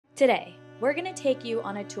Today, we're going to take you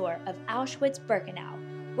on a tour of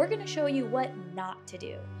Auschwitz-Birkenau. We're going to show you what not to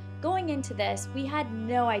do. Going into this, we had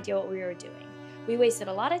no idea what we were doing. We wasted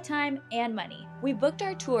a lot of time and money. We booked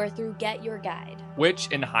our tour through Get Your Guide, which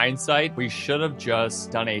in hindsight, we should have just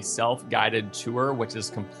done a self-guided tour, which is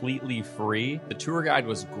completely free. The tour guide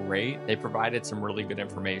was great. They provided some really good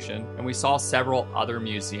information, and we saw several other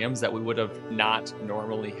museums that we would have not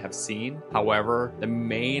normally have seen. However, the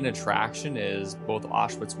main attraction is both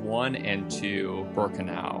Auschwitz 1 and 2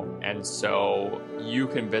 Birkenau. And so you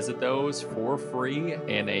can visit those for free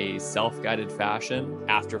in a self-guided fashion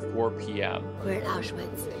after 4 p.m. We're at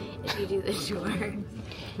Auschwitz. If you do the tour,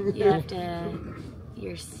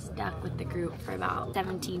 you're stuck with the group for about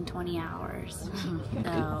 17-20 hours.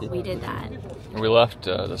 So we did that. We left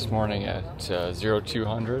this morning at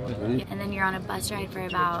 0200. And then you're on a bus ride for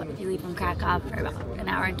about, you leave from Krakow for about an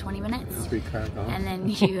hour and 20 minutes. And then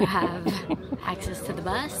you have access to the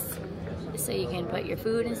bus, so you can put your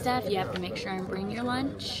food and stuff. You have to make sure and bring your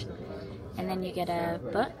lunch. And then you get a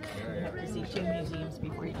book. To see 2 museums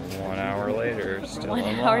before you 1 hour later, still in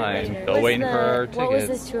hour line. later. Still waiting for our tickets. What was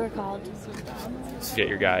this tour called? Get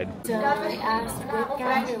Your Guide. So we asked with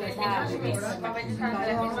guide or without.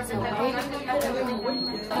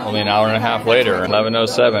 Only an hour and a half later,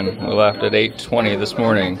 11:07. We left at 8:20 this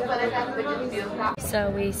morning. So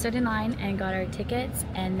we stood in line and got our tickets,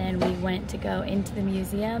 and then we went to go into the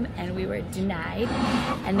museum and we were denied.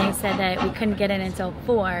 And they said that we couldn't get in until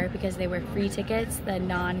 4 because they were free tickets, the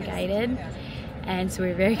non-guided. And so we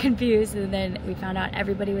were very confused, and then we found out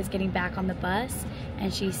everybody was getting back on the bus,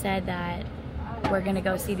 and she said that we're gonna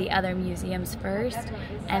go see the other museums first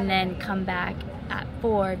and then come back at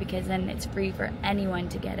 4 because then it's free for anyone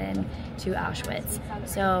to get in to Auschwitz.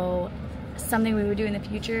 So something we would do in the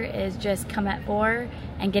future is just come at 4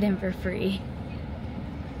 and get in for free.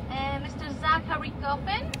 Mr. Zachary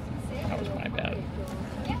Coffin? That was my bad.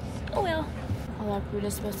 Yes. Oh well. Our food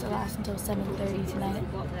is supposed to last until 7:30 tonight.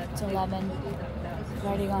 It's 11. We've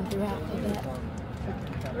already gone through half of it.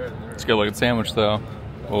 It's a good looking sandwich though.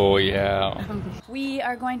 Oh yeah. We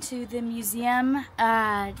are going to the museum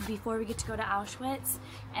before we get to go to Auschwitz,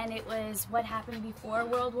 and it was what happened before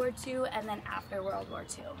World War II and then after World War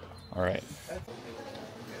II. All right.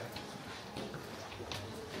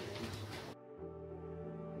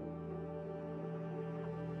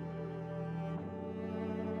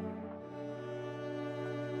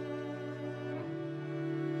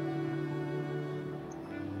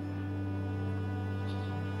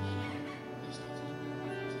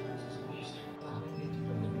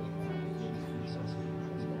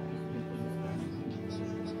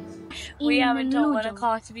 We have until 1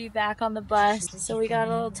 o'clock to be back on the bus, so we got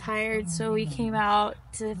a little tired, so we came out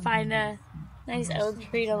to find a nice oak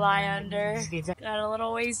tree to lie under. Got a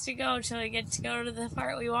little ways to go till we get to go to the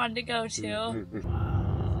part we wanted to go to.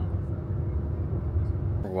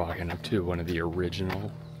 We're walking up to one of the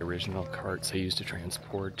original carts they used to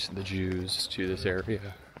transport the Jews to this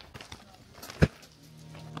area.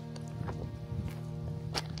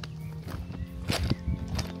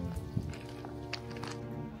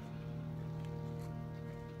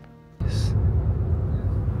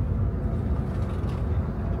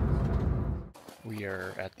 We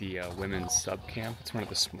are at the women's sub camp. It's one of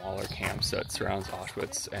the smaller camps that surrounds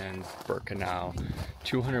Auschwitz and Birkenau.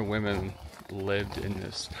 200 women lived in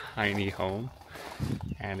this tiny home,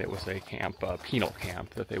 and it was a camp, a penal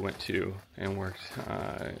camp that they went to and worked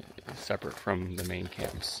separate from the main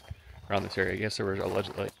camps around this area. I guess there were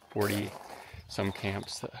allegedly like 40 some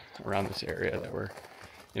camps around this area that were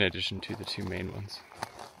in addition to the 2 main ones.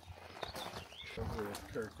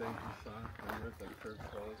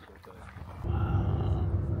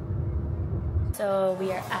 So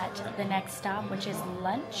we are at the next stop, which is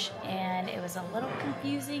lunch, and it was a little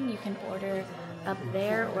confusing. You can order up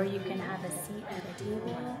there or you can have a seat at a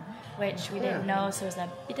table, which we didn't know, so it was a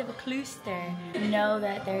bit of a cluster. We know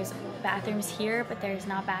that there's bathrooms here, but there's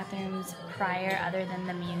not bathrooms prior other than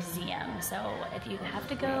the museum. So if you have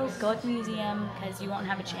to go to the museum because you won't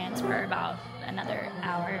have a chance for about another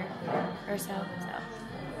hour or so.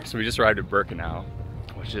 So we just arrived at Birkenau,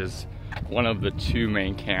 which is one of the 2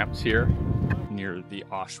 main camps here near the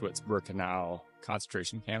Auschwitz-Birkenau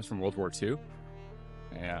concentration camps from World War II.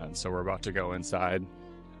 And so we're about to go inside.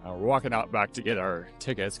 We're walking out back to get our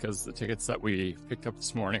tickets because the tickets that we picked up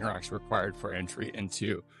this morning are actually required for entry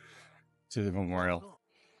into the memorial.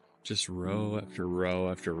 Just row after row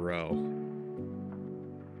after row.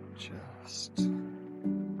 Just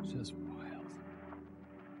wild.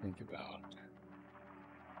 Think about.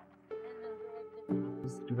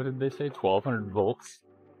 What did they say? 1,200 volts?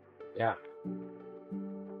 Yeah.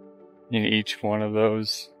 In each one of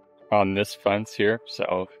those on this fence here,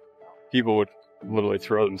 so people would literally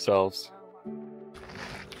throw themselves.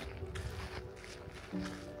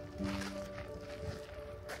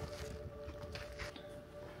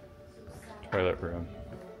 Toilet room.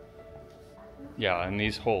 Yeah, and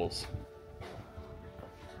these holes.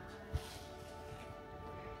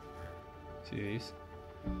 See these?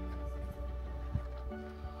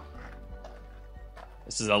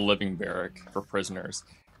 This is a living barrack for prisoners,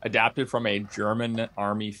 adapted from a German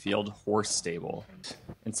army field horse stable.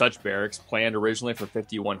 In such barracks, planned originally for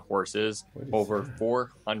 51 horses, over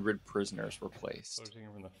 400 prisoners were placed.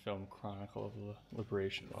 Closing from the film Chronicle of the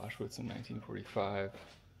Liberation of Auschwitz in 1945.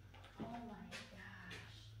 Oh my gosh.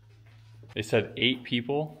 They said 8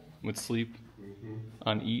 people would sleep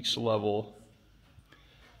on each level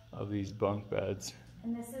of these bunk beds.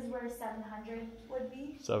 And this is where 700 would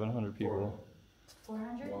be? 700 people.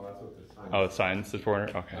 400? Well, that's what the sign. Oh, the sign said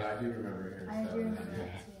 400? Okay. I do remember hearing I do remember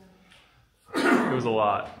that too. It was a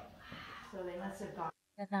lot. So they must have got.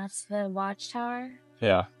 And that's the watchtower.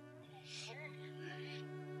 Yeah.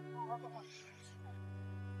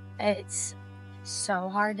 It's so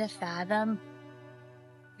hard to fathom.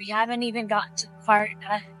 We haven't even gotten to the part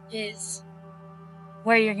that is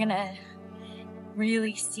where you're gonna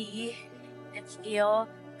really see and feel.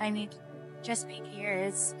 I mean, just being here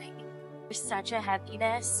is like, there's such a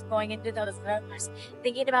heaviness going into those rooms.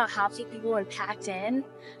 Thinking about how many people were packed in,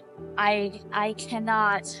 I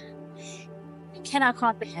cannot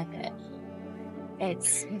comprehend it.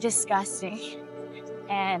 It's disgusting,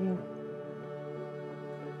 and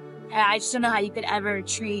I just don't know how you could ever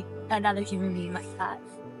treat another human being like that.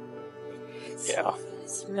 Yeah.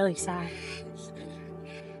 It's really sad.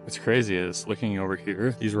 What's crazy is looking over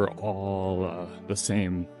here, these were all the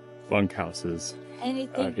same bunkhouses. And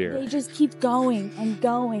out here. they just keep going and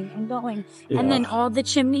going and going. Yeah. And then all the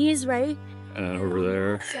chimneys, right? And then over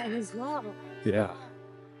there. That as well. Yeah.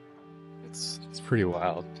 It's pretty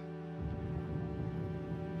wild.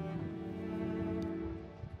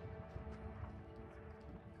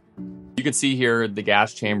 You can see here the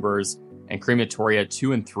gas chambers and crematoria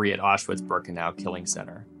 2 and 3 at Auschwitz-Birkenau Killing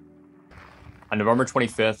Center. On November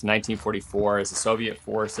 25th, 1944, as the Soviet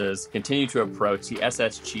forces continue to approach, the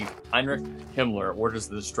SS chief Heinrich Himmler orders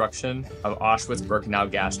the destruction of Auschwitz-Birkenau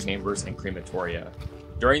gas chambers and crematoria.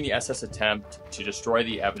 During the SS attempt to destroy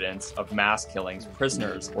the evidence of mass killings,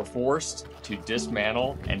 prisoners were forced to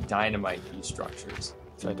dismantle and dynamite these structures.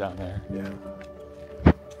 It's right down there. Yeah.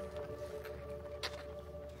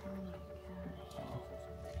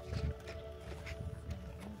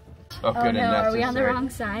 Oh, Oh good, no, and are we on the necessary. wrong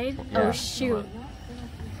side? Yeah. Oh shoot.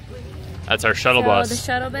 That's our shuttle So bus the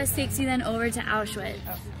shuttle bus takes you then over to Auschwitz.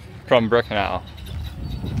 from Birkenau.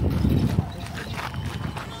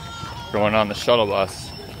 Going on the shuttle bus.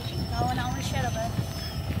 Going on the shuttle bus.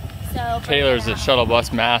 So Taylor's the Birkenau. shuttle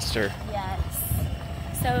bus master. Yes.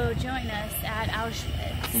 So join us at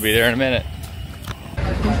Auschwitz. We'll be there in a minute.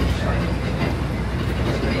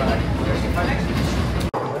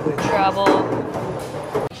 Trouble.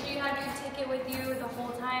 Make sure you have your ticket with you the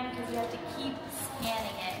whole time because you have to keep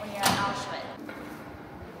scanning it when you're at Auschwitz.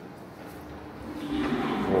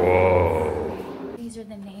 Whoa. These are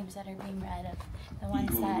the names that are being read of the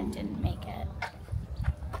ones that didn't make it.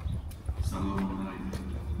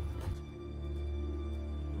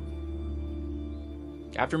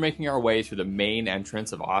 After making our way through the main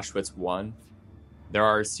entrance of Auschwitz I, there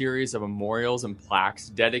are a series of memorials and plaques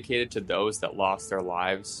dedicated to those that lost their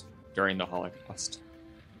lives during the Holocaust.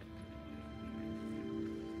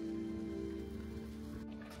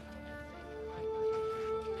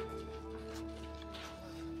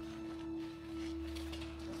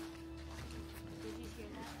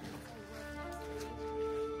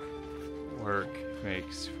 Work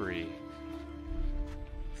makes free.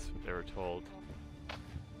 That's what they were told.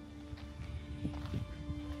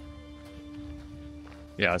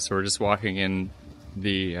 Yeah, so we're just walking in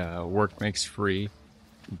the work makes free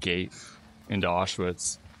gate into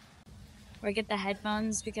Auschwitz. Or get the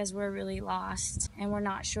headphones because we're really lost and we're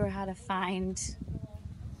not sure how to find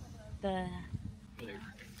the...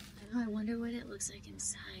 I wonder what it looks like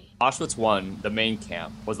inside. Auschwitz I, the main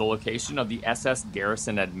camp, was the location of the SS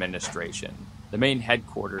Garrison Administration, the main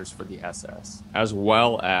headquarters for the SS, as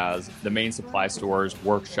well as the main supply stores,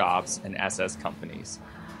 workshops, and SS companies.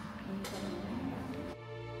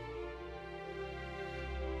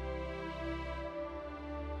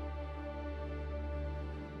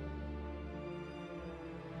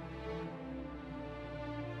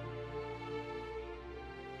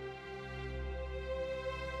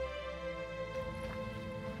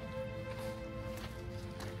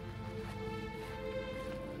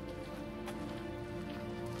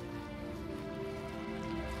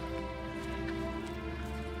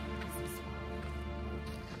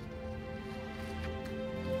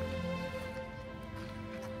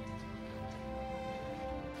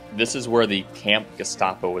 This is where the Camp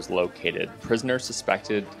Gestapo was located. Prisoners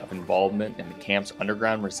suspected of involvement in the camp's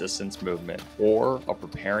underground resistance movement or of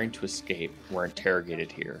preparing to escape were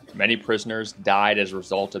interrogated here. Many prisoners died as a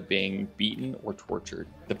result of being beaten or tortured.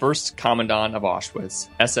 The first commandant of Auschwitz,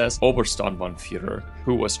 SS Obersturmbannführer,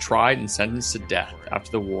 who was tried and sentenced to death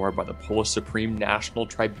after the war by the Polish Supreme National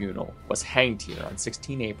Tribunal, was hanged here on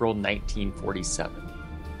 16 April 1947.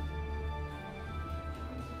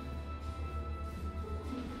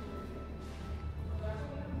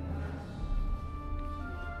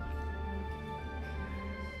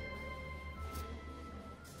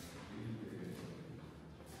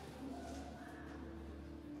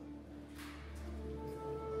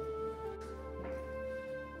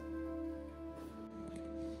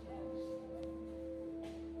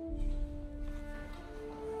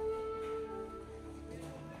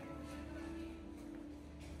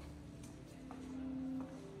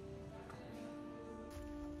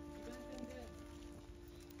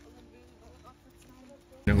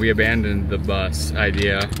 We abandoned the bus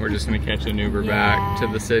idea. We're just gonna catch an Uber back to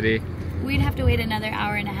the city. We'd have to wait another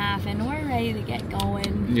hour and a half, and we're ready to get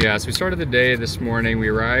going. Yeah, so we started the day this morning. We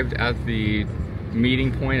arrived at the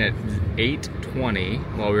meeting point at 8:20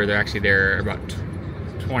 while we were there about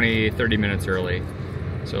 20-30 minutes early.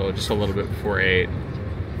 So just a little bit before 8.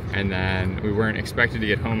 And then we weren't expected to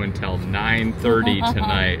get home until 9:30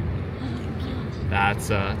 tonight. That's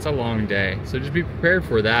it's a long day. So just be prepared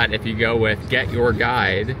for that if you go with Get Your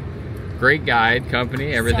Guide. Great guide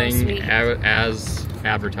company, everything as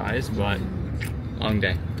advertised, but long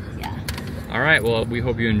day. Yeah. All right, well, we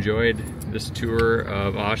hope you enjoyed this tour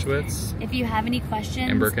of Auschwitz. If you have any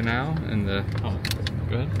questions. And Birkenau and the, oh,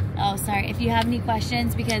 go ahead. Oh, sorry. If you have any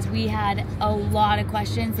questions, because we had a lot of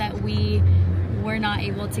questions that we were not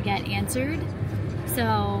able to get answered.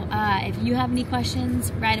 So if you have any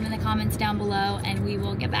questions, write them in the comments down below and we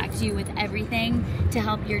will get back to you with everything to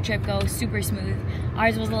help your trip go super smooth.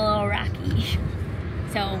 Ours was a little rocky.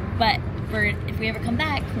 So, but if we ever come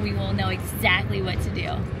back, we will know exactly what to do.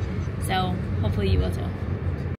 So hopefully you will too.